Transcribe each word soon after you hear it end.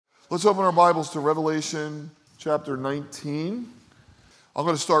Let's open our Bibles to Revelation chapter 19. I'm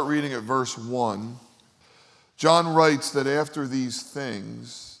going to start reading at verse 1. John writes that after these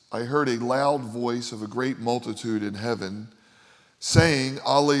things, I heard a loud voice of a great multitude in heaven, saying,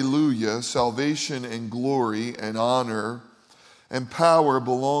 Alleluia, salvation and glory and honor and power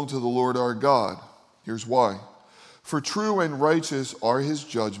belong to the Lord our God. Here's why. For true and righteous are his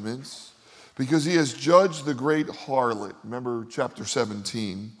judgments, because he has judged the great harlot, remember chapter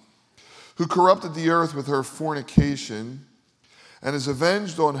 17, who corrupted the earth with her fornication, and has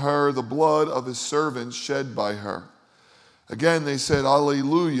avenged on her the blood of his servants shed by her. Again they said,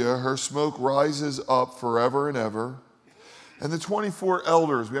 Alleluia, her smoke rises up forever and ever. And the 24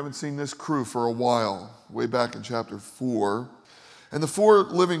 elders, we haven't seen this crew for a while, way back in chapter 4. And the 4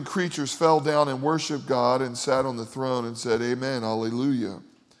 living creatures fell down and worshiped God and sat on the throne and said, Amen, Alleluia.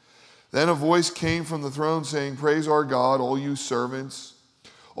 Then a voice came from the throne saying, Praise our God, all you servants,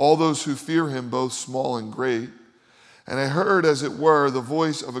 all those who fear him, both small and great. And I heard, as it were, the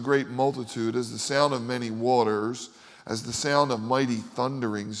voice of a great multitude, as the sound of many waters, as the sound of mighty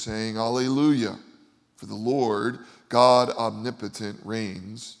thundering, saying, Alleluia, for the Lord, God omnipotent,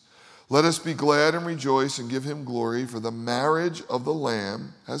 reigns. Let us be glad and rejoice and give him glory, for the marriage of the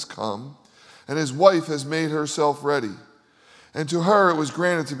Lamb has come, and his wife has made herself ready. And to her it was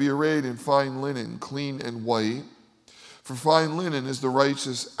granted to be arrayed in fine linen, clean and white, for fine linen is the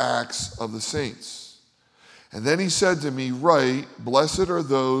righteous acts of the saints. And then he said to me, Write, blessed are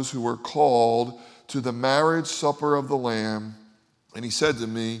those who are called to the marriage supper of the Lamb. And he said to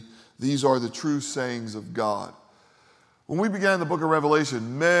me, These are the true sayings of God. When we began the book of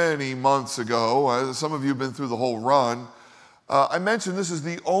Revelation many months ago, some of you have been through the whole run, I mentioned this is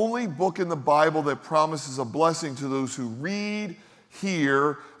the only book in the Bible that promises a blessing to those who read,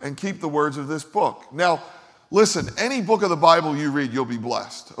 hear, and keep the words of this book. Now, listen, any book of the Bible you read, you'll be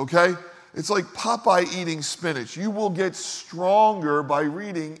blessed, okay? It's like Popeye eating spinach. You will get stronger by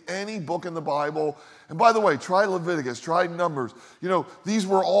reading any book in the Bible. And by the way, try Leviticus, try Numbers. You know, these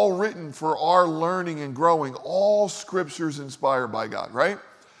were all written for our learning and growing. All scriptures inspired by God, right?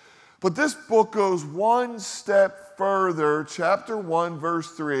 But this book goes one step further. Chapter 1,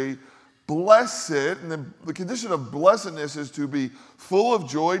 verse 3, blessed, and the condition of blessedness is to be full of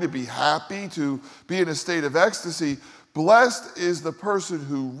joy, to be happy, to be in a state of ecstasy. Blessed is the person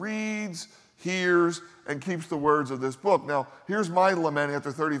who reads, hears, and keeps the words of this book. Now, here's my lament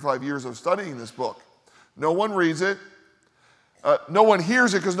after 35 years of studying this book. No one reads it. No one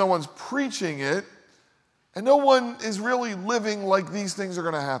hears it because no one's preaching it. And no one is really living like these things are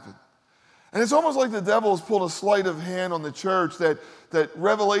going to happen. And it's almost like the devil has pulled a sleight of hand on the church that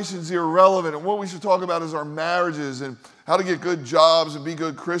Revelation's irrelevant and what we should talk about is our marriages and how to get good jobs and be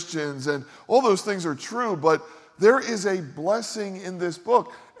good Christians. And all those things are true, but there is a blessing in this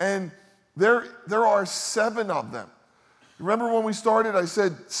book. And there are 7 of them. Remember when we started, I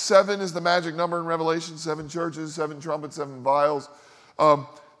said 7 is the magic number in Revelation, 7 churches, 7 trumpets, 7 vials.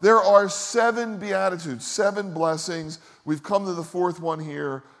 There are 7 beatitudes, 7 blessings. We've come to the 4th one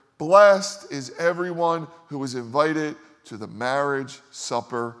here. Blessed is everyone who is invited to the marriage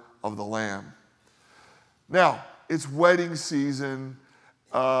supper of the Lamb. Now, it's wedding season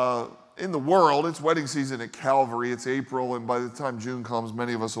in the world. It's wedding season at Calvary. It's April, and by the time June comes,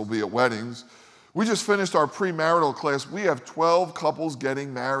 many of us will be at weddings. We just finished our premarital class. We have 12 couples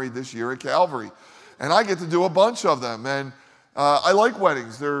getting married this year at Calvary, and I get to do a bunch of them. And I like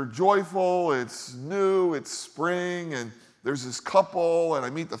weddings. They're joyful. It's new. It's spring, and there's this couple, and I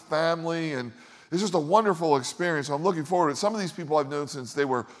meet the family, and it's just a wonderful experience. I'm looking forward to it. Some of these people I've known since they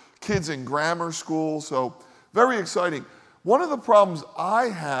were kids in grammar school, so very exciting. One of the problems I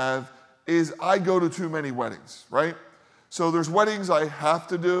have is I go to too many weddings, right? So there's weddings I have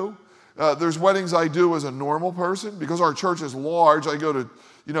to do. There's weddings I do as a normal person. Because our church is large, I go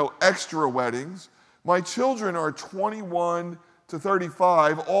to, extra weddings. My children are 21 to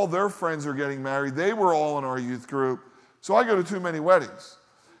 35. All their friends are getting married. They were all in our youth group. So I go to too many weddings.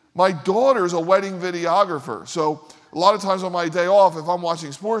 My daughter's a wedding videographer. So a lot of times on my day off, if I'm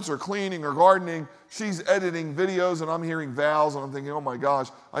watching sports or cleaning or gardening, she's editing videos and I'm hearing vows and I'm thinking, oh my gosh,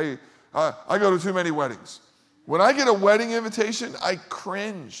 I go to too many weddings. When I get a wedding invitation, I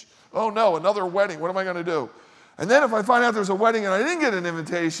cringe. Oh no, another wedding. What am I going to do? And then if I find out there's a wedding and I didn't get an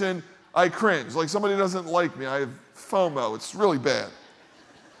invitation, I cringe. Like somebody doesn't like me. I have FOMO. It's really bad.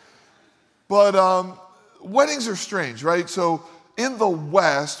 But weddings are strange, right? So in the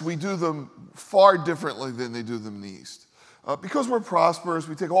West, we do them far differently than they do them in the East. Because we're prosperous,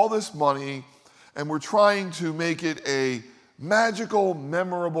 we take all this money and we're trying to make it a magical,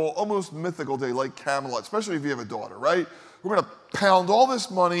 memorable, almost mythical day like Camelot, especially if you have a daughter, right? we're going to pound all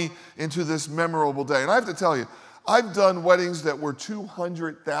this money into this memorable day. And I have to tell you, I've done weddings that were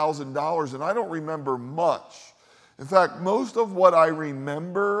 $200,000, and I don't remember much. In fact, most of what I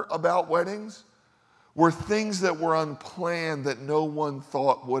remember about weddings were things that were unplanned that no one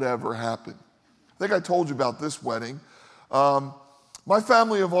thought would ever happen. I think I told you about this wedding. My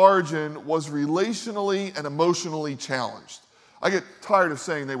family of origin was relationally and emotionally challenged. I get tired of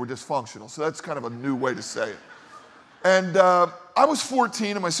saying they were dysfunctional, so that's kind of a new way to say it. And I was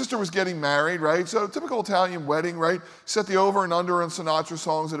 14 and my sister was getting married, right? So typical Italian wedding, right? Set the over and under on Sinatra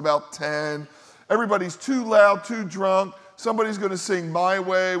songs at about 10. Everybody's too loud, too drunk. Somebody's going to sing My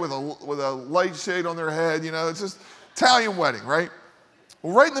Way with a light shade on their head. You know, it's just Italian wedding, right?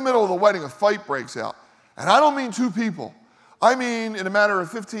 Well, right in the middle of the wedding, a fight breaks out. And I don't mean two people. I mean, in a matter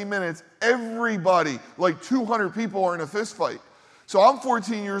of 15 minutes, everybody, like 200 people, are in a fist fight. So I'm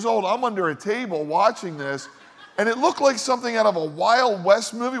 14 years old. I'm under a table watching this. And it looked like something out of a Wild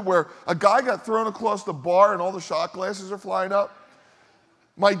West movie where a guy got thrown across the bar and all the shot glasses are flying up.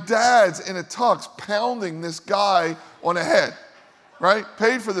 My dad's in a tux pounding this guy on the head, right?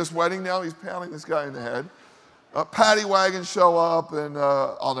 Paid for this wedding, now he's pounding this guy in the head. Paddy wagons show up, and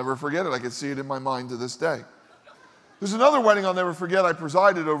I'll never forget it. I can see it in my mind to this day. There's another wedding I'll never forget. I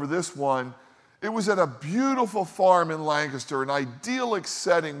presided over this one. It was at a beautiful farm in Lancaster, an idyllic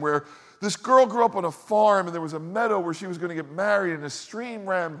setting where this girl grew up on a farm, and there was a meadow where she was going to get married, and a stream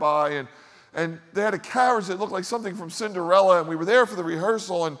ran by, and they had a carriage that looked like something from Cinderella, and we were there for the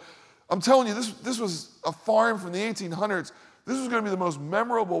rehearsal, and I'm telling you, this was a farm from the 1800s. This was going to be the most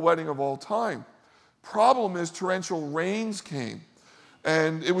memorable wedding of all time. Problem is, torrential rains came,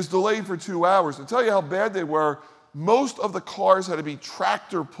 and it was delayed for 2 hours. To tell you how bad they were, most of the cars had to be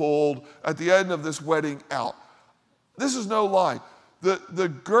tractor pulled at the end of this wedding out. This is no lie. The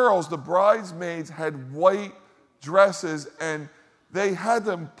girls, the bridesmaids, had white dresses, and they had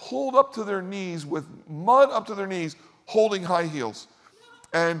them pulled up to their knees with mud up to their knees, holding high heels.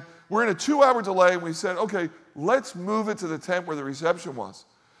 And we're in a 2-hour delay, and we said, okay, let's move it to the tent where the reception was.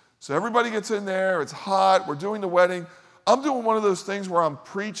 So everybody gets in there, it's hot, we're doing the wedding. I'm doing one of those things where I'm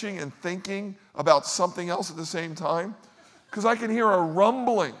preaching and thinking about something else at the same time, because I can hear a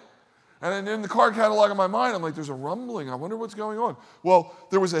rumbling. And in the car catalog in my mind, I'm like, there's a rumbling. I wonder what's going on. Well,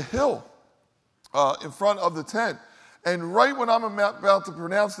 there was a hill in front of the tent. And right when I'm about to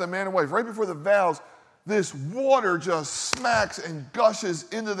pronounce the man and wife, right before the vows, this water just smacks and gushes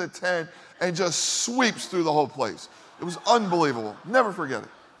into the tent and just sweeps through the whole place. It was unbelievable. Never forget it.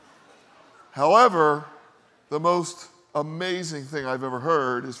 However, the most amazing thing I've ever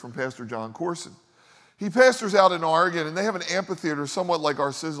heard is from Pastor John Corson. He pastors out in Oregon, and they have an amphitheater somewhat like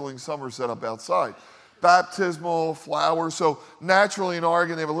our Sizzling Summer set up outside. Baptismal, flowers. So naturally in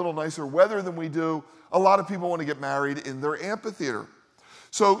Oregon, they have a little nicer weather than we do. A lot of people want to get married in their amphitheater.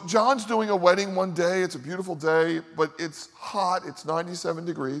 So John's doing a wedding one day. It's a beautiful day, but it's hot. It's 97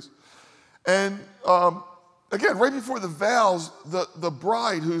 degrees. And again, right before the vows, the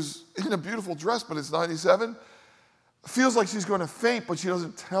bride, who's in a beautiful dress, but it's 97, feels like she's going to faint, but she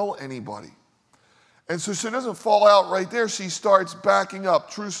doesn't tell anybody. And so she doesn't fall out right there. She starts backing up.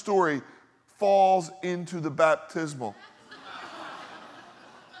 True story, falls into the baptismal.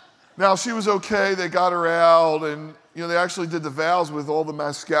 Now, she was okay. They got her out, and they actually did the vows with all the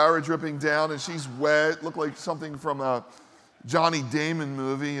mascara dripping down, and she's wet. Looked like something from a Johnny Damon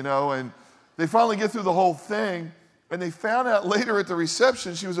movie, and they finally get through the whole thing, and they found out later at the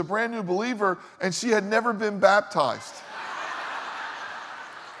reception she was a brand new believer, and she had never been baptized.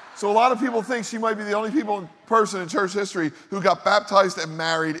 So a lot of people think she might be the only person in church history who got baptized and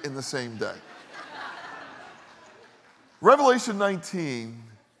married in the same day. Revelation 19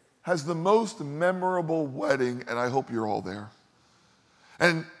 has the most memorable wedding, and I hope you're all there.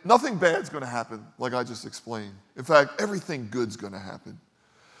 And nothing bad's going to happen, like I just explained. In fact, everything good's going to happen.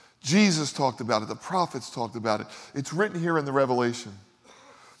 Jesus talked about it. The prophets talked about it. It's written here in the Revelation.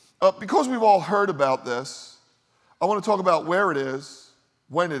 Because we've all heard about this, I want to talk about where it is,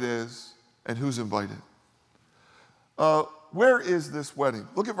 when it is, and who's invited. Where is this wedding?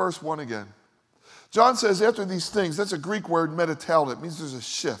 Look at verse 1 again. John says, after these things, that's a Greek word, metatalda. It means there's a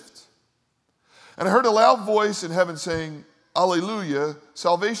shift. And I heard a loud voice in heaven saying, Alleluia,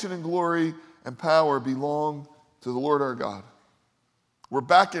 salvation and glory and power belong to the Lord our God. We're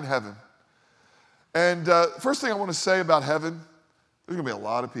back in heaven. And first thing I want to say about heaven, there's going to be a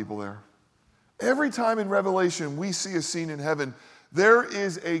lot of people there. Every time in Revelation we see a scene in heaven, there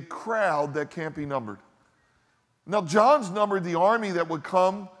is a crowd that can't be numbered. Now, John's numbered the army that would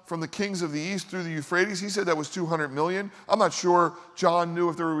come from the kings of the east through the Euphrates. He said that was 200 million. I'm not sure John knew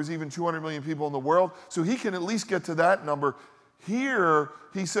if there was even 200 million people in the world, so he can at least get to that number. Here,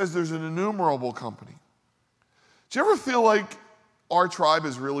 he says there's an innumerable company. Do you ever feel like our tribe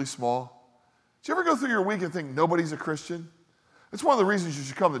is really small? Do you ever go through your week and think nobody's a Christian? It's one of the reasons you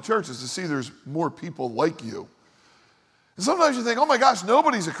should come to church, is to see there's more people like you. And sometimes you think, oh my gosh,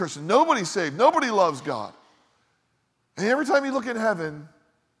 nobody's a Christian, nobody's saved, nobody loves God. And every time you look in heaven,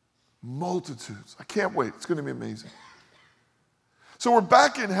 multitudes. I can't wait. It's going to be amazing. So we're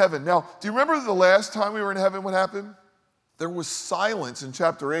back in heaven. Now, do you remember the last time we were in heaven, what happened? There was silence in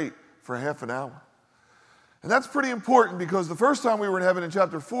chapter 8 for half an hour. And that's pretty important, because the first time we were in heaven in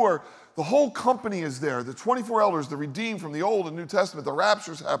chapter 4, the whole company is there. The 24 elders, the redeemed from the Old and New Testament, the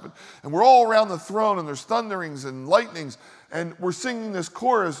raptures happen. And we're all around the throne, and there's thunderings and lightnings. And we're singing this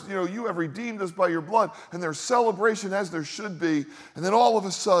chorus, you have redeemed us by your blood. And there's celebration, as there should be. And then all of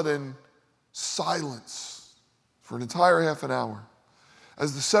a sudden, silence for an entire half an hour,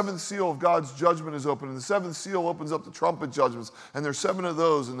 as the seventh seal of God's judgment is opened, and the seventh seal opens up the trumpet judgments, and there's 7 of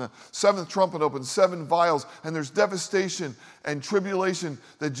those, and the seventh trumpet opens 7 vials, and there's devastation and tribulation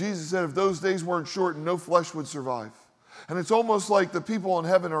that Jesus said if those days weren't shortened, no flesh would survive. And it's almost like the people in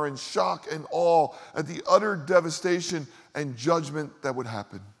heaven are in shock and awe at the utter devastation and judgment that would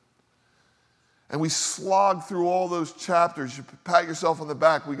happen. And we slog through all those chapters. You pat yourself on the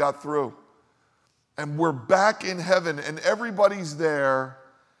back, we got through. And we're back in heaven, and everybody's there,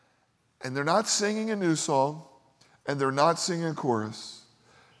 and they're not singing a new song, and they're not singing a chorus.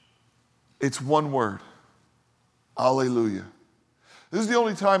 It's one word: Alleluia. This is the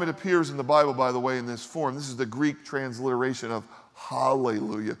only time it appears in the Bible, by the way, in this form. This is the Greek transliteration of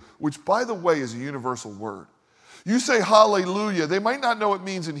hallelujah, which, by the way, is a universal word. You say hallelujah, they might not know what it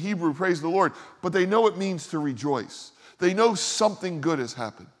means in Hebrew, praise the Lord, but they know it means to rejoice. They know something good has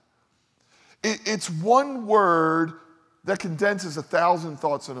happened. It's one word that condenses 1,000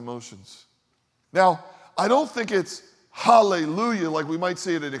 thoughts and emotions. Now, I don't think it's hallelujah like we might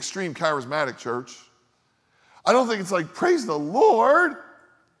say it at Extreme Charismatic Church. I don't think it's like praise the Lord.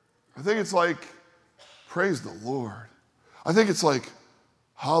 I think it's like praise the Lord. I think it's like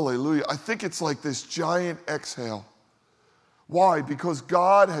hallelujah. I think it's like this giant exhale. Why? Because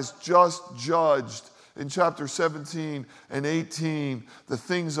God has just judged in chapter 17 and 18 the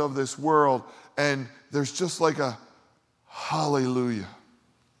things of this world, and there's just like a hallelujah.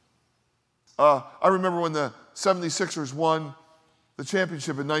 I remember when the 76ers won the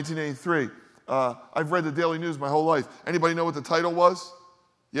championship in 1983. I've read the Daily News my whole life. Anybody know what the title was?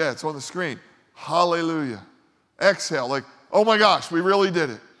 Yeah, it's on the screen. Hallelujah. Exhale, like, oh my gosh, we really did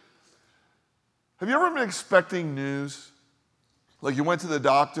it. Have you ever been expecting news? Like you went to the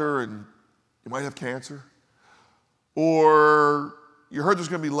doctor and you might have cancer. Or you heard there's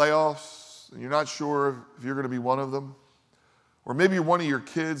going to be layoffs and you're not sure if you're going to be one of them. Or maybe one of your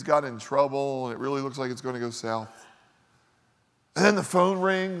kids got in trouble and it really looks like it's going to go south. And then the phone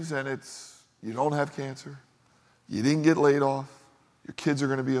rings and you don't have cancer. You didn't get laid off. Your kids are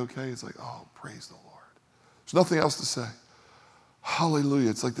going to be okay. It's like, oh, praise the Lord. There's nothing else to say. Hallelujah.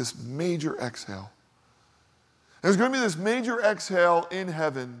 It's like this major exhale. There's going to be this major exhale in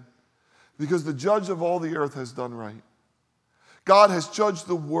heaven because the judge of all the earth has done right. God has judged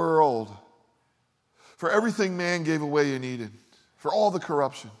the world for everything man gave away in Eden, for all the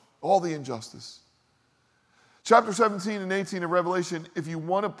corruption, all the injustice. Chapter 17 and 18 of Revelation, if you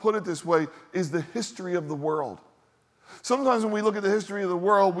want to put it this way, is the history of the world. Sometimes when we look at the history of the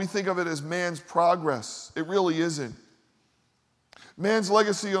world, we think of it as man's progress. It really isn't. Man's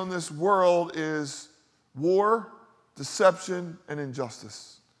legacy on this world is war, deception, and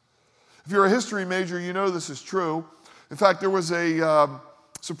injustice. If you're a history major, you know this is true. In fact, there was a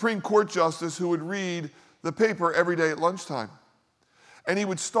Supreme Court justice who would read the paper every day at lunchtime. And he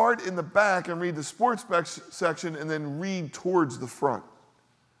would start in the back and read the sports section and then read towards the front.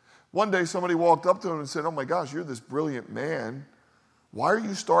 One day somebody walked up to him and said, oh my gosh, you're this brilliant man. Why are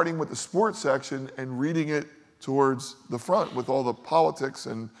you starting with the sports section and reading it towards the front with all the politics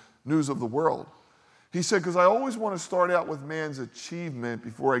and news of the world? He said, because I always want to start out with man's achievement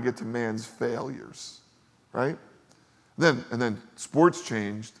before I get to man's failures, right? And then sports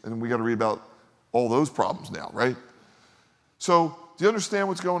changed, and we got to read about all those problems now, right? So do you understand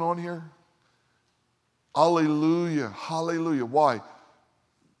what's going on here? Hallelujah, hallelujah. Why?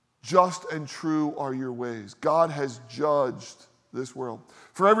 Just and true are your ways. God has judged this world.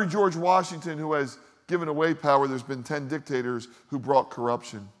 For every George Washington who has given away power, there's been 10 dictators who brought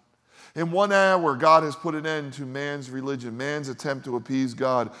corruption. In 1 hour, God has put an end to man's religion, man's attempt to appease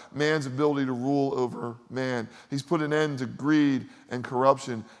God, man's ability to rule over man. He's put an end to greed and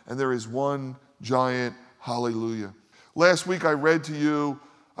corruption, and there is one giant hallelujah. Last week I read to you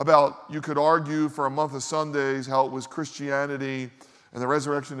about, you could argue for a month of Sundays, how it was Christianity and the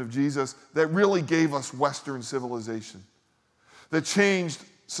resurrection of Jesus that really gave us Western civilization, that changed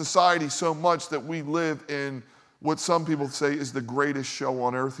society so much that we live in what some people say is the greatest show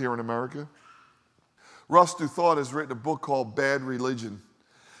on earth here in America. Russ Duthought has written a book called Bad Religion.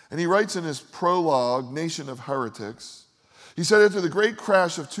 And he writes in his prologue, Nation of Heretics, he said, after the great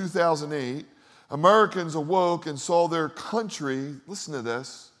crash of 2008, Americans awoke and saw their country, listen to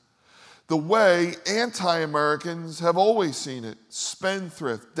this, the way anti-Americans have always seen it,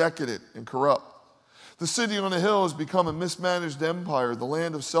 spendthrift, decadent, and corrupt. The city on the hill has become a mismanaged empire, the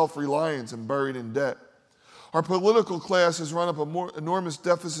land of self-reliance and buried in debt. Our political class has run up enormous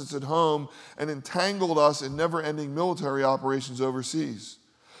deficits at home and entangled us in never-ending military operations overseas.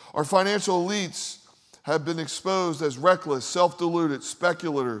 Our financial elites have been exposed as reckless, self-deluded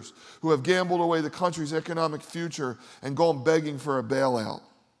speculators who have gambled away the country's economic future and gone begging for a bailout.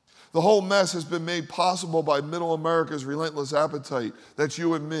 The whole mess has been made possible by middle America's relentless appetite, that's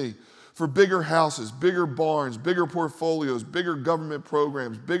you and me, for bigger houses, bigger barns, bigger portfolios, bigger government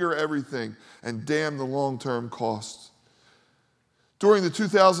programs, bigger everything, and damn the long-term costs. During the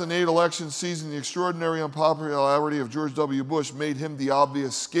 2008 election season, the extraordinary unpopularity of George W. Bush made him the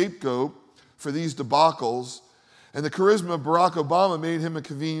obvious scapegoat for these debacles, and the charisma of Barack Obama made him a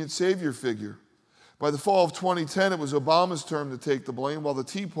convenient savior figure. By the fall of 2010, it was Obama's turn to take the blame, while the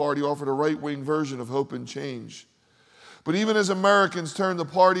Tea Party offered a right-wing version of hope and change. But even as Americans turned the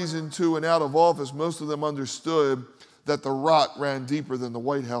parties into and out of office, most of them understood that the rot ran deeper than the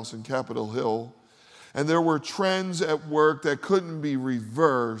White House and Capitol Hill. And there were trends at work that couldn't be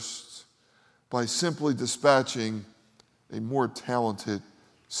reversed by simply dispatching a more talented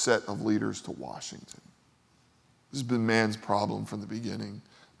set of leaders to Washington. This has been man's problem from the beginning.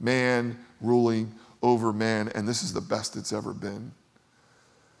 Man ruling over man, and this is the best it's ever been.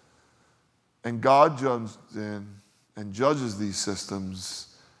 And God jumps in and judges these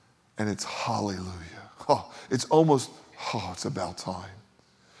systems, and it's hallelujah. It's about time.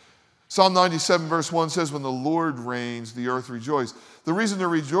 Psalm 97 verse 1 says, when the Lord reigns, the earth rejoices. The reason they're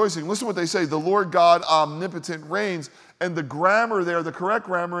rejoicing, listen to what they say, the Lord God omnipotent reigns. And the grammar there, the correct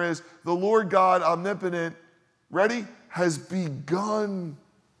grammar is, the Lord God omnipotent, ready, has begun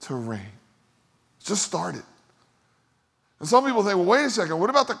to reign. It's just started. And some people think, well, wait a second, what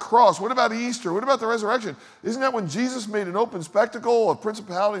about the cross? What about Easter? What about the resurrection? Isn't that when Jesus made an open spectacle of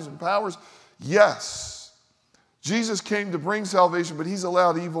principalities and powers? Yes. Jesus came to bring salvation, but he's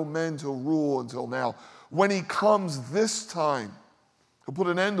allowed evil men to rule until now. When he comes this time, he'll put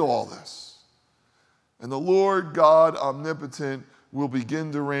an end to all this. And the Lord God omnipotent will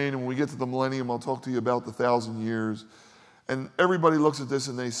begin to reign. And when we get to the millennium, I'll talk to you about the 1,000 years. And everybody looks at this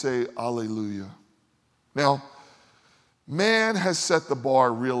and they say, Alleluia. Now, man has set the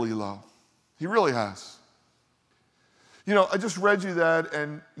bar really low. He really has. You know, I just read you that,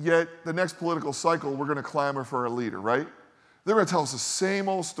 and yet the next political cycle, we're going to clamor for a leader, right? They're going to tell us the same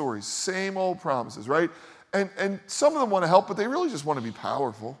old stories, same old promises, right? And some of them want to help, but they really just want to be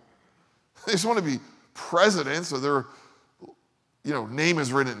powerful. They just want to be president, so their name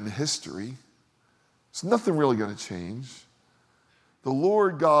is written in history. There's nothing really going to change. The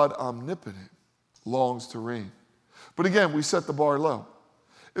Lord God omnipotent longs to reign. But again, we set the bar low.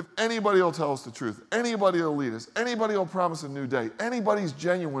 If anybody will tell us the truth, anybody will lead us, anybody will promise a new day, anybody's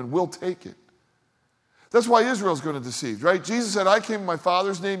genuine, we'll take it. That's why Israel's going to deceive, right? Jesus said, I came in my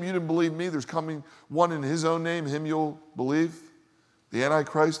Father's name, you didn't believe me. There's coming one in his own name, him you'll believe. The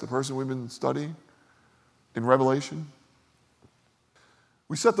Antichrist, the person we've been studying in Revelation.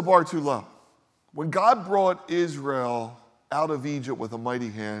 We set the bar too low. When God brought Israel out of Egypt with a mighty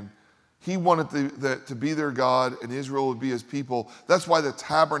hand, he wanted to be their God, and Israel would be his people. That's why the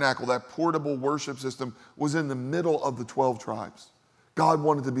tabernacle, that portable worship system, was in the middle of the 12 tribes. God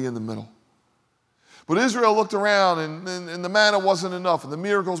wanted to be in the middle. But Israel looked around, and the manna wasn't enough, and the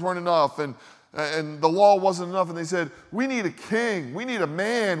miracles weren't enough, and the law wasn't enough, and they said, we need a king, we need a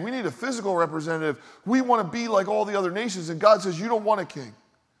man, we need a physical representative. We want to be like all the other nations, and God says, you don't want a king.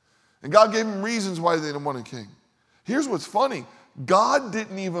 And God gave them reasons why they didn't want a king. Here's what's funny. God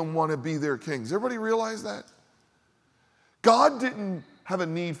didn't even want to be their king. Does everybody realize that? God didn't have a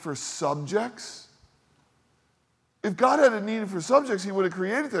need for subjects. If God had a need for subjects, he would have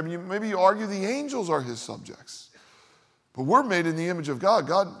created them. Maybe you argue the angels are his subjects. But we're made in the image of God.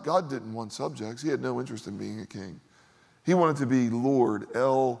 God didn't want subjects. He had no interest in being a king. He wanted to be Lord,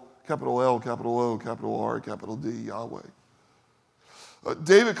 El capital L, capital O, capital R, capital D, Yahweh.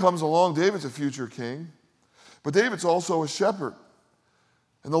 David comes along. David's a future king, but David's also a shepherd.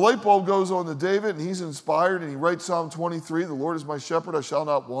 And the light bulb goes on to David, and he's inspired, and he writes Psalm 23, the Lord is my shepherd, I shall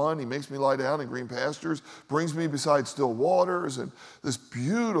not want. He makes me lie down in green pastures, brings me beside still waters, and this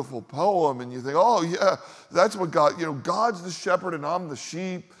beautiful poem. And you think, oh yeah, that's what God, God's the shepherd and I'm the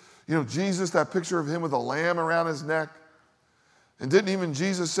sheep. Jesus, that picture of him with a lamb around his neck. And didn't even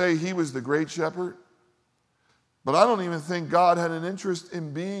Jesus say he was the great shepherd? But I don't even think God had an interest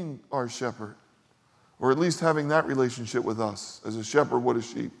in being our shepherd, or at least having that relationship with us as a shepherd would a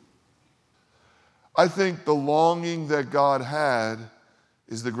sheep. I think the longing that God had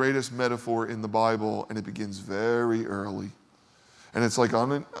is the greatest metaphor in the Bible, and it begins very early. And it's like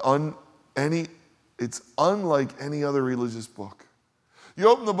it's unlike any other religious book. You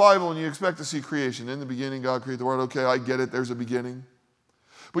open the Bible and you expect to see creation. In the beginning, God created the world. Okay, I get it, there's a beginning.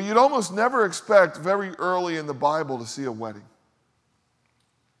 But you'd almost never expect very early in the Bible to see a wedding.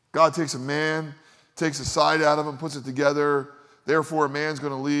 God takes a man, takes a side out of him, puts it together. Therefore, a man's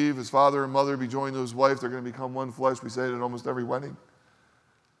going to leave his father and mother, be joined to his wife. They're going to become one flesh. We say it at almost every wedding.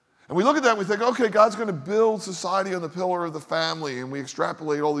 And we look at that and we think, okay, God's going to build society on the pillar of the family, and we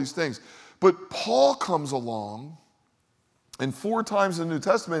extrapolate all these things. But Paul comes along, and 4 times in the New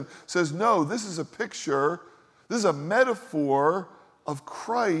Testament says, no, this is a picture, this is a metaphor of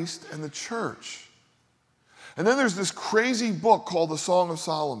Christ and the church. And then there's this crazy book called the Song of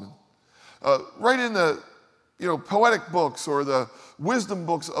Solomon. Right in the poetic books or the wisdom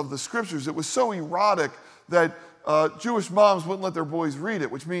books of the scriptures, it was so erotic that Jewish moms wouldn't let their boys read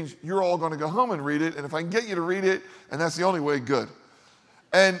it, which means you're all going to go home and read it, and if I can get you to read it, and that's the only way, good.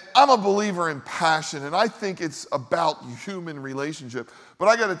 And I'm a believer in passion, and I think it's about human relationship. But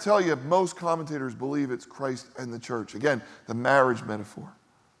I got to tell you, most commentators believe it's Christ and the church. Again, the marriage metaphor.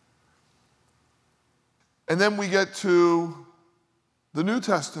 And then we get to the New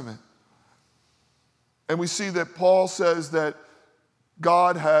Testament. And we see that Paul says that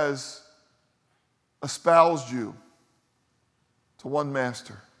God has espoused you to one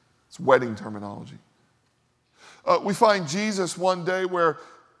master. It's wedding terminology. We find Jesus one day where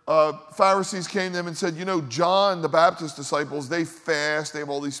Pharisees came to him and said, John the Baptist disciples, they fast, they have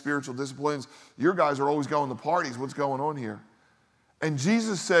all these spiritual disciplines. Your guys are always going to parties. What's going on here? And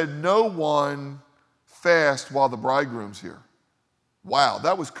Jesus said, no one fasts while the bridegroom's here. Wow,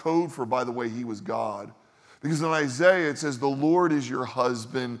 that was code for, by the way, he was God. Because in Isaiah it says, the Lord is your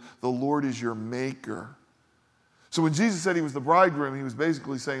husband, the Lord is your maker. So when Jesus said he was the bridegroom, he was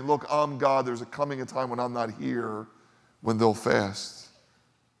basically saying, look, I'm God. There's coming a time when I'm not here when they'll fast.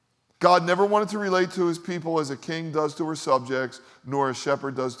 God never wanted to relate to his people as a king does to his subjects, nor a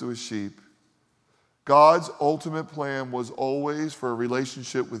shepherd does to his sheep. God's ultimate plan was always for a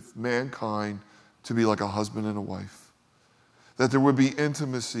relationship with mankind to be like a husband and a wife. That there would be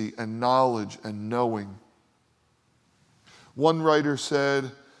intimacy and knowledge and knowing. One writer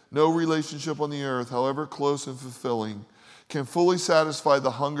said, no relationship on the earth, however close and fulfilling, can fully satisfy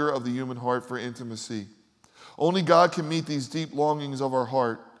the hunger of the human heart for intimacy. Only God can meet these deep longings of our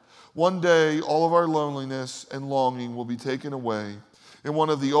heart. One day, all of our loneliness and longing will be taken away. In one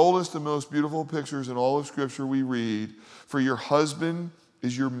of the oldest and most beautiful pictures in all of Scripture we read, for your husband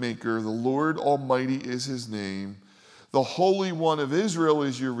is your maker, the Lord Almighty is his name. The Holy One of Israel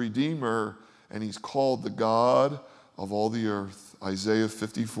is your Redeemer, and he's called the God of all the earth. Isaiah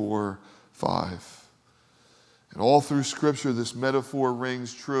 54:5. And all through Scripture, this metaphor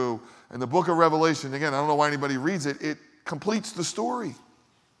rings true. And the book of Revelation, again, I don't know why anybody reads it, it completes the story.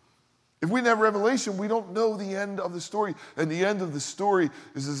 If we didn't have Revelation, we don't know the end of the story. And the end of the story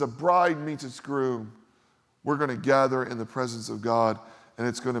is as a bride meets its groom. We're going to gather in the presence of God, and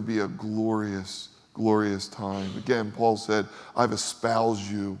it's going to be a glorious, glorious time. Again, Paul said, I've espoused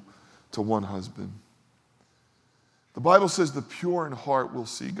you to one husband. The Bible says the pure in heart will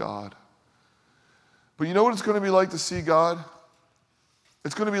see God. But you know what it's going to be like to see God?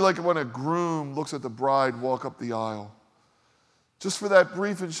 It's going to be like when a groom looks at the bride walk up the aisle. Just for that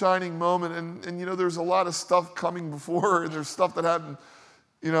brief and shining moment. And there's a lot of stuff coming before, and there's stuff that happened,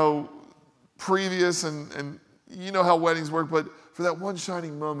 previous, and you know how weddings work. But for that one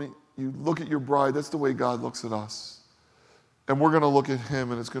shining moment, you look at your bride. That's the way God looks at us. And we're going to look at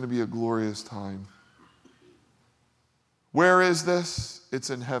him, and it's going to be a glorious time. Where is this?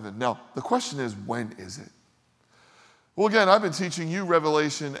 It's in heaven. Now, the question is, when is it? Well, again, I've been teaching you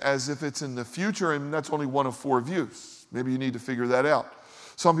Revelation as if it's in the future, and that's only one of 4 views. Maybe you need to figure that out.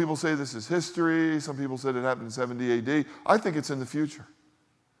 Some people say this is history. Some people said it happened in 70 AD. I think it's in the future.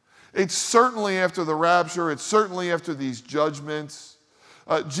 It's certainly after the rapture. It's certainly after these judgments.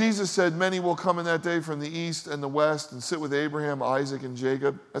 Jesus said, many will come in that day from the east and the west and sit with Abraham, Isaac, and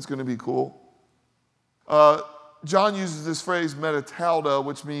Jacob. That's going to be cool. John uses this phrase, metatauda,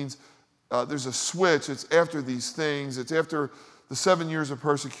 which means there's a switch. It's after these things. It's after the 7 years of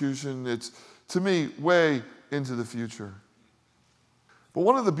persecution. It's, to me, way into the future. But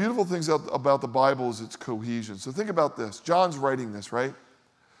one of the beautiful things about the Bible is its cohesion. So think about this. John's writing this, right?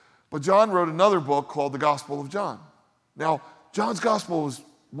 But John wrote another book called the Gospel of John. Now, John's Gospel was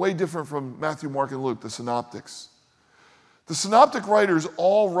way different from Matthew, Mark, and Luke, the synoptics. The synoptic writers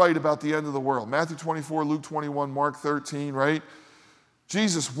all write about the end of the world. Matthew 24, Luke 21, Mark 13, right?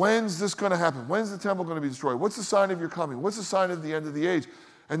 Jesus, when's this going to happen? When's the temple going to be destroyed? What's the sign of your coming? What's the sign of the end of the age?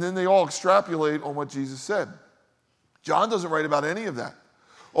 And then they all extrapolate on what Jesus said. John doesn't write about any of that.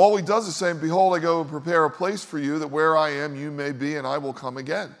 All he does is say, behold, I go prepare a place for you, that where I am, you may be, and I will come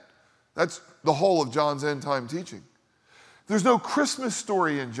again. That's the whole of John's end time teaching. There's no Christmas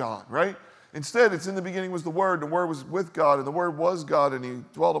story in John, right? Instead, it's in the beginning was the Word was with God, and the Word was God, and He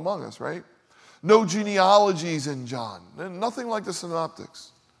dwelt among us, right? No genealogies in John. Nothing like the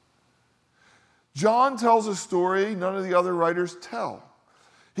synoptics. John tells a story none of the other writers tell.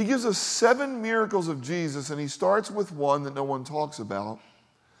 He gives us 7 miracles of Jesus, and he starts with one that no one talks about.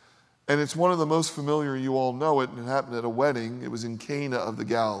 And it's one of the most familiar, you all know it, and it happened at a wedding. It was in Cana of the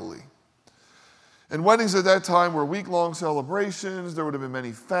Galilee. And weddings at that time were week-long celebrations. There would have been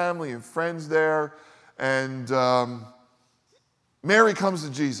many family and friends there. And Mary comes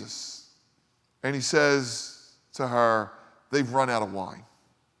to Jesus, and he says to her, they've run out of wine.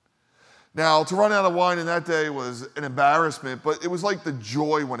 Now, to run out of wine in that day was an embarrassment, but it was like the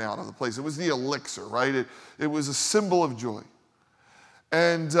joy went out of the place. It was the elixir, right? It was a symbol of joy.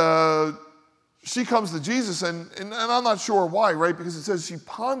 And she comes to Jesus, and I'm not sure why, right? Because it says she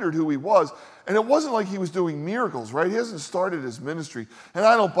pondered who he was. And it wasn't like he was doing miracles, right? He hasn't started his ministry. And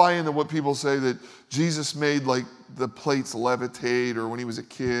I don't buy into what people say that Jesus made like the plates levitate, or when he was a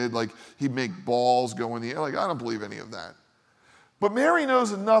kid, like he'd make balls go in the air. Like, I don't believe any of that. But Mary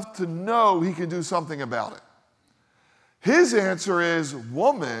knows enough to know he can do something about it. His answer is,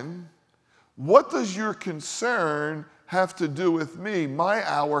 woman, what does your concern have to do with me? My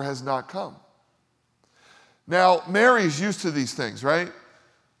hour has not come. Now, Mary's used to these things, right?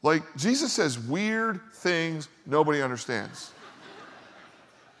 Like, Jesus says weird things nobody understands.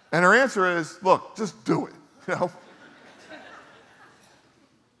 And her answer is, look, just do it, you know?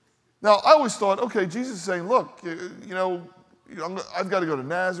 Now, I always thought, okay, Jesus is saying, look, I've got to go to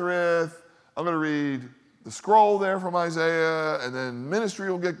Nazareth. I'm going to read the scroll there from Isaiah, and then ministry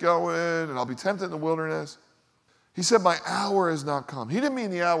will get going, and I'll be tempted in the wilderness. He said, my hour has not come. He didn't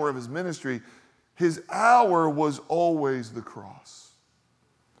mean the hour of his ministry. His hour was always the cross.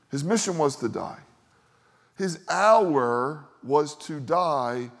 His mission was to die. His hour was to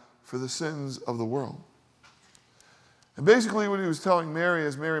die for the sins of the world. And basically what he was telling Mary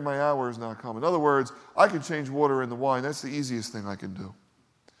is, Mary, my hour has not come. In other words, I can change water into wine. That's the easiest thing I can do.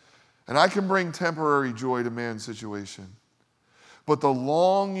 And I can bring temporary joy to man's situation. But the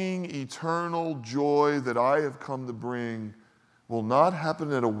longing, eternal joy that I have come to bring will not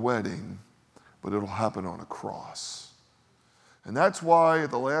happen at a wedding, but it'll happen on a cross. And that's why at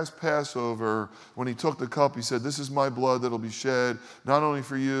the last Passover, when he took the cup, he said, this is my blood that'll be shed, not only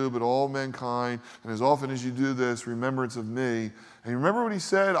for you, but all mankind. And as often as you do this, remembrance of me. And remember what he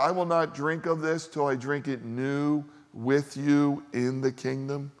said? I will not drink of this till I drink it new with you in the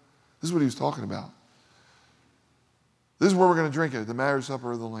kingdom. This is what he was talking about. This is where we're going to drink it, the marriage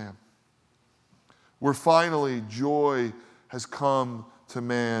supper of the Lamb. Where finally joy has come to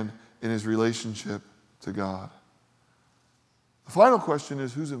man in his relationship to God. The final question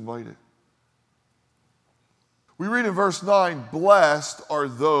is, who's invited? We read in verse 9, blessed are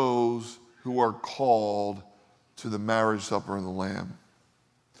those who are called to the marriage supper of the Lamb.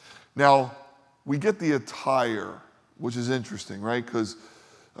 Now, we get the attire, which is interesting, right? Because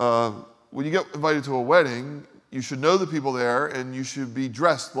when you get invited to a wedding, you should know the people there, and you should be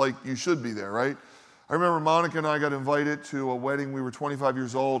dressed like you should be there, right? I remember Monica and I got invited to a wedding. We were 25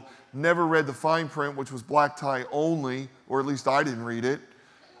 years old, never read the fine print, which was black tie only, or at least I didn't read it.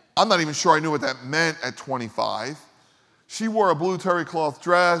 I'm not even sure I knew what that meant at 25. She wore a blue terry cloth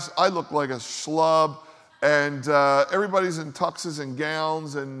dress. I looked like a schlub, and everybody's in tuxes and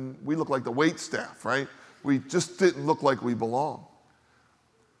gowns, and we looked like the wait staff, right? We just didn't look like we belonged.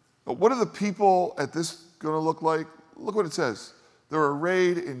 But what are the people at this going to look like? Look what it says. They're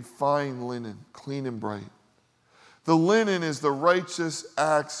arrayed in fine linen, clean and bright. The linen is the righteous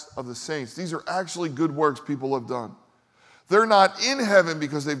acts of the saints. These are actually good works people have done. They're not in heaven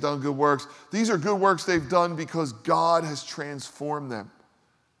because they've done good works. These are good works they've done because God has transformed them.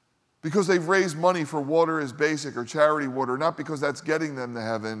 because they've raised money for water is basic or charity water, not because that's getting them to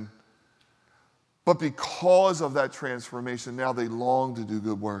heaven, but because of that transformation, now they long to do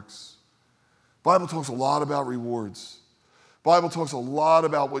good works. Bible talks a lot about rewards. Bible talks a lot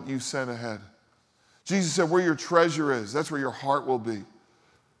about what you sent ahead. Jesus said, where your treasure is, that's where your heart will be.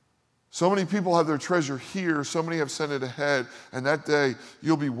 So many people have their treasure here, so many have sent it ahead, and that day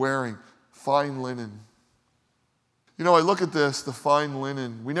you'll be wearing fine linen. You know, I look at this, the fine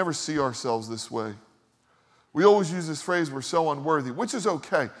linen. We never see ourselves this way. We always use this phrase, we're so unworthy, which is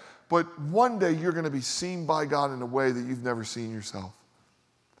okay. But one day you're going to be seen by God in a way that you've never seen yourself.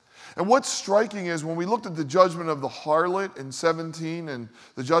 And what's striking is when we looked at the judgment of the harlot in 17 and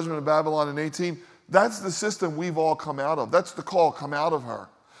the judgment of Babylon in 18, that's the system we've all come out of. That's the call, come out of her.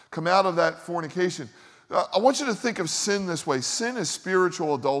 Come out of that fornication. I want you to think of sin this way. Sin is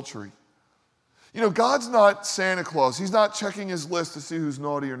spiritual adultery. You know, God's not Santa Claus. He's not checking his list to see who's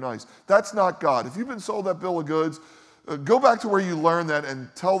naughty or nice. That's not God. If you've been sold that bill of goods, go back to where you learned that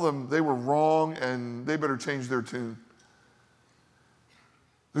and tell them they were wrong and they better change their tune.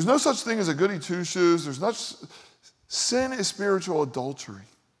 There's no such thing as a goody two-shoes. Sin is spiritual adultery.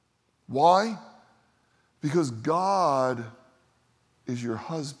 Why? Because God is your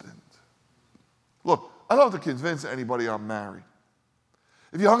husband. Look, I don't have to convince anybody I'm married.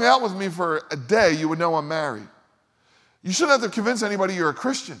 If you hung out with me for a day, you would know I'm married. You shouldn't have to convince anybody you're a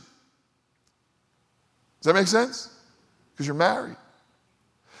Christian. Does that make sense? Because you're married.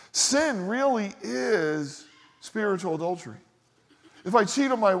 Sin really is spiritual adultery. If I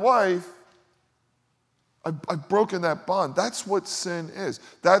cheat on my wife, I've broken that bond. That's what sin is.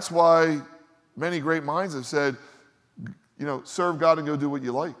 That's why many great minds have said, you know, serve God and go do what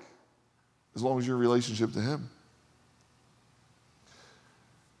you like, as long as your relationship to him.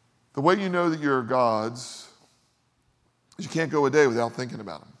 The way you know that you're God's is you can't go a day without thinking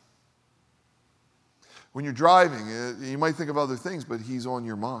about him. When you're driving, you might think of other things, but he's on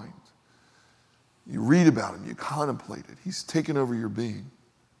your mind. You read about him, you contemplate it. He's taken over your being.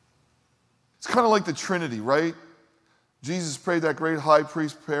 It's kind of like the Trinity, right? Jesus prayed that great high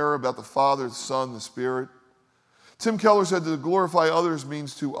priest prayer about the Father, the Son, the Spirit. Tim Keller said to glorify others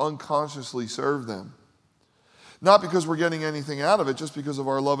means to unconsciously serve them. Not because we're getting anything out of it, just because of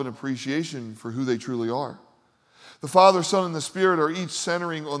our love and appreciation for who they truly are. The Father, Son, and the Spirit are each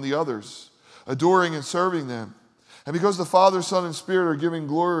centering on the others, adoring and serving them. And because the Father, Son, and Spirit are giving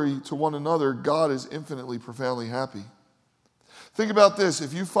glory to one another, God is infinitely, profoundly happy. Think about this.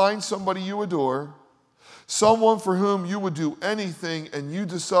 If you find somebody you adore, someone for whom you would do anything, and you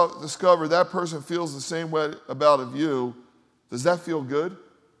discover that person feels the same way about you, does that feel good?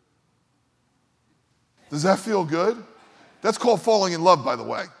 Does that feel good? That's called falling in love, by the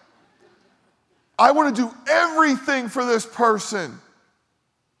way. I want to do everything for this person,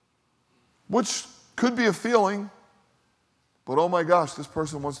 which could be a feeling, but oh my gosh, this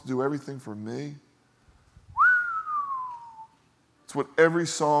person wants to do everything for me. It's what every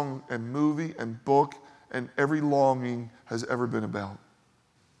song and movie and book and every longing has ever been about.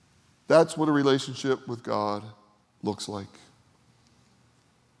 That's what a relationship with God looks like.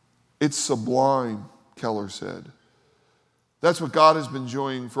 It's sublime, Keller said. That's what God has been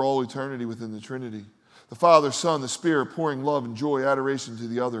enjoying for all eternity within the Trinity. The Father, Son, the Spirit pouring love and joy, adoration to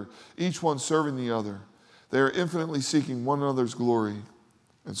the other, each one serving the other. They are infinitely seeking one another's glory.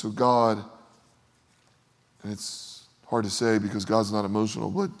 And so God, and it's hard to say because God's not emotional,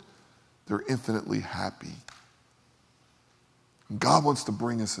 but they're infinitely happy. And God wants to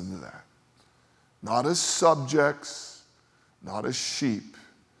bring us into that. Not as subjects, not as sheep,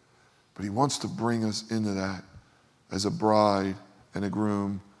 but he wants to bring us into that as a bride and a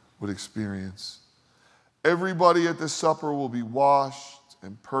groom would experience. Everybody at this supper will be washed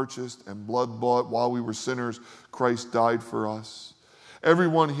and purchased and blood bought. While we were sinners, Christ died for us.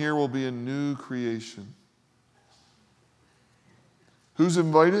 Everyone here will be a new creation. Who's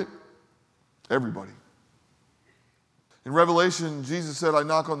invited? Everybody. In Revelation, Jesus said, I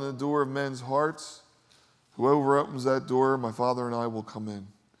knock on the door of men's hearts. Whoever opens that door, my Father and I will come in.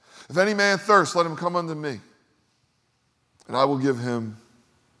 If any man thirst, let him come unto me, and I will give him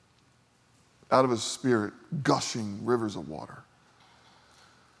out of his spirit gushing rivers of water.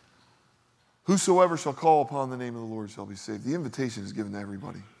 Whosoever shall call upon the name of the Lord shall be saved. The invitation is given to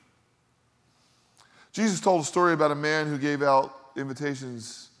everybody. Jesus told a story about a man who gave out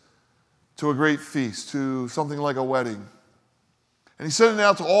invitations to a great feast, to something like a wedding. And he sent it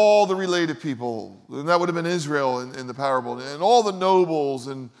out to all the related people, and that would have been Israel in the parable, and all the nobles,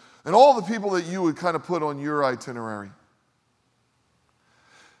 and all the people that you would kind of put on your itinerary.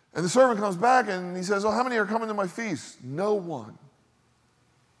 And the servant comes back and he says, oh, how many are coming to my feast? No one.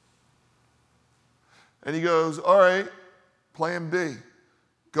 And he goes, all right, plan B.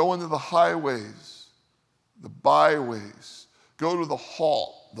 Go into the highways, the byways. Go to the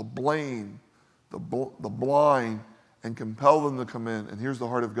halt, the lame, the blind, and compel them to come in. And here's the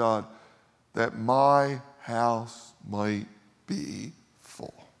heart of God, that my house might be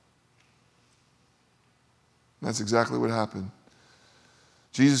full. And that's exactly what happened.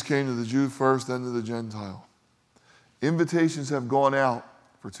 Jesus came to the Jew first, then to the Gentile. Invitations have gone out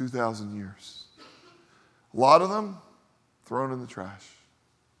for 2,000 years. A lot of them thrown in the trash.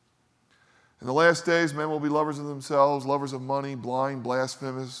 In the last days, men will be lovers of themselves, lovers of money, blind,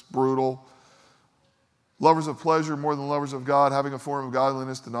 blasphemous, brutal, lovers of pleasure more than lovers of God, having a form of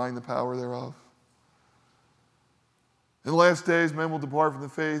godliness, denying the power thereof. In the last days, men will depart from the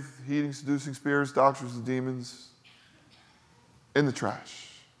faith, heeding seducing spirits, doctrines of demons, in the trash.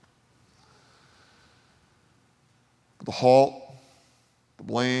 The halt, the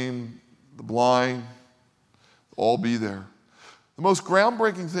blame, the blind, all be there. The most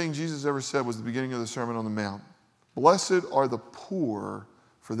groundbreaking thing Jesus ever said was the beginning of the Sermon on the Mount. Blessed are the poor,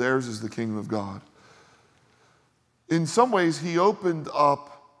 for theirs is the kingdom of God. In some ways, he opened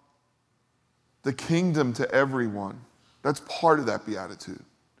up the kingdom to everyone. That's part of that beatitude.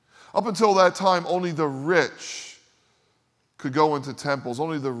 Up until that time, only the rich could go into temples.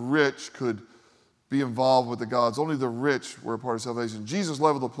 Only the rich could be involved with the gods. Only the rich were a part of salvation. Jesus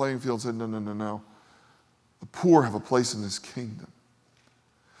leveled the playing field and said, no. The poor have a place in this kingdom.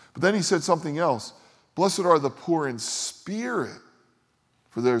 But then he said something else. Blessed are the poor in spirit,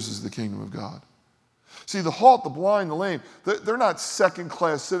 for theirs is the kingdom of God. See, the halt, the blind, the lame, they're not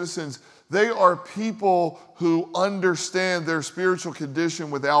second-class citizens. They are people who understand their spiritual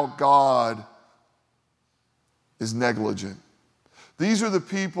condition without God is negligent. These are the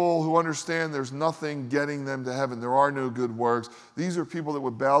people who understand there's nothing getting them to heaven. There are no good works. These are people that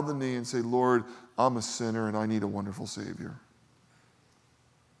would bow the knee and say, Lord, I'm a sinner and I need a wonderful Savior.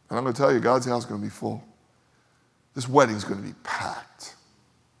 And I'm going to tell you, God's house is going to be full. This wedding is going to be packed.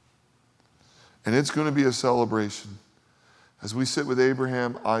 And it's going to be a celebration as we sit with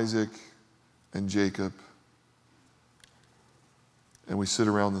Abraham, Isaac, and Jacob, and we sit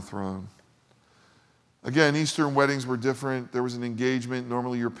around the throne. Again, Eastern weddings were different. There was an engagement.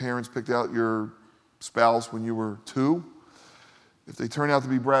 Normally your parents picked out your spouse when you were 2. If they turned out to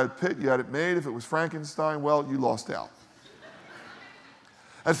be Brad Pitt, you had it made. If it was Frankenstein, well, you lost out.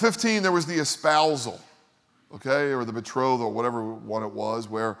 At 15, there was the espousal, okay, or the betrothal, or whatever one it was,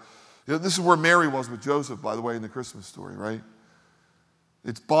 where, this is where Mary was with Joseph, by the way, in the Christmas story, right?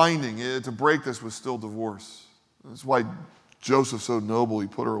 It's binding. To break this was still divorce. That's why Joseph's so noble, he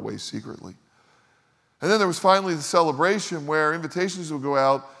put her away secretly. And then there was finally the celebration where invitations would go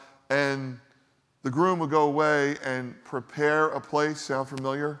out and the groom would go away and prepare a place, sound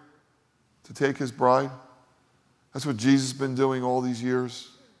familiar, to take his bride. That's what Jesus has been doing all these years,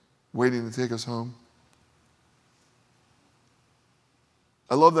 waiting to take us home.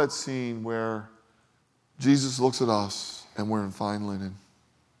 I love that scene where Jesus looks at us and we're in fine linen.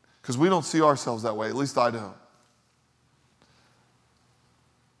 Because we don't see ourselves that way, at least I don't.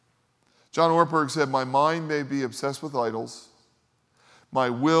 John Ortberg said, my mind may be obsessed with idols, my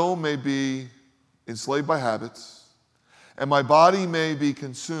will may be enslaved by habits, and my body may be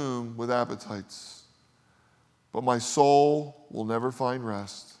consumed with appetites, but my soul will never find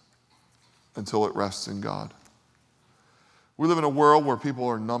rest until it rests in God. We live in a world where people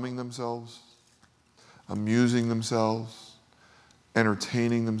are numbing themselves, amusing themselves,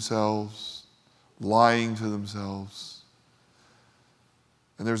 entertaining themselves, lying to themselves.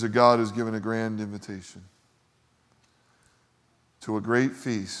 And there's a God who's given a grand invitation to a great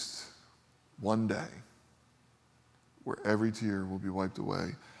feast one day where every tear will be wiped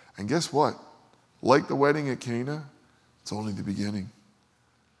away. And guess what? Like the wedding at Cana, it's only the beginning.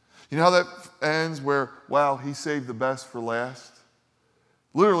 You know how that ends where, wow, he saved the best for last?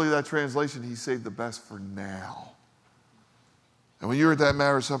 Literally that translation, he saved the best for now. And when you're at that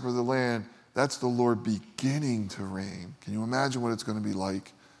marriage supper of the Lamb, that's the Lord beginning to reign. Can you imagine what it's going to be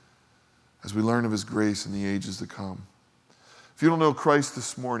like as we learn of his grace in the ages to come? If you don't know Christ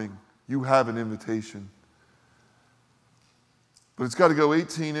this morning, you have an invitation. But it's got to go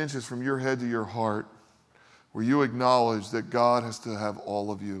 18 inches from your head to your heart, where you acknowledge that God has to have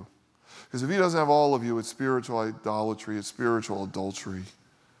all of you. Because if he doesn't have all of you, it's spiritual idolatry, it's spiritual adultery.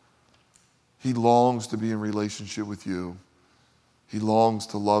 He longs to be in relationship with you. He longs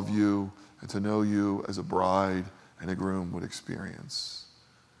to love you and to know you as a bride and a groom would experience.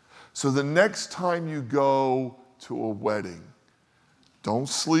 So the next time you go to a wedding, don't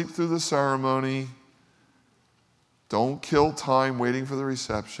sleep through the ceremony. Don't kill time waiting for the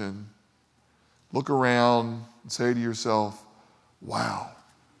reception. look around and say to yourself, wow,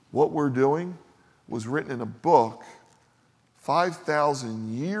 what we're doing was written in a book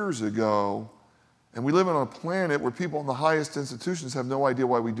 5,000 years ago, and we live on a planet where people in the highest institutions have no idea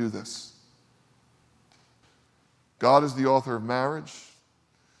why we do this. God is the author of marriage,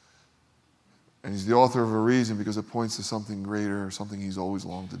 and he's the author of a reason because it points to something greater, something he's always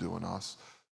longed to do in us.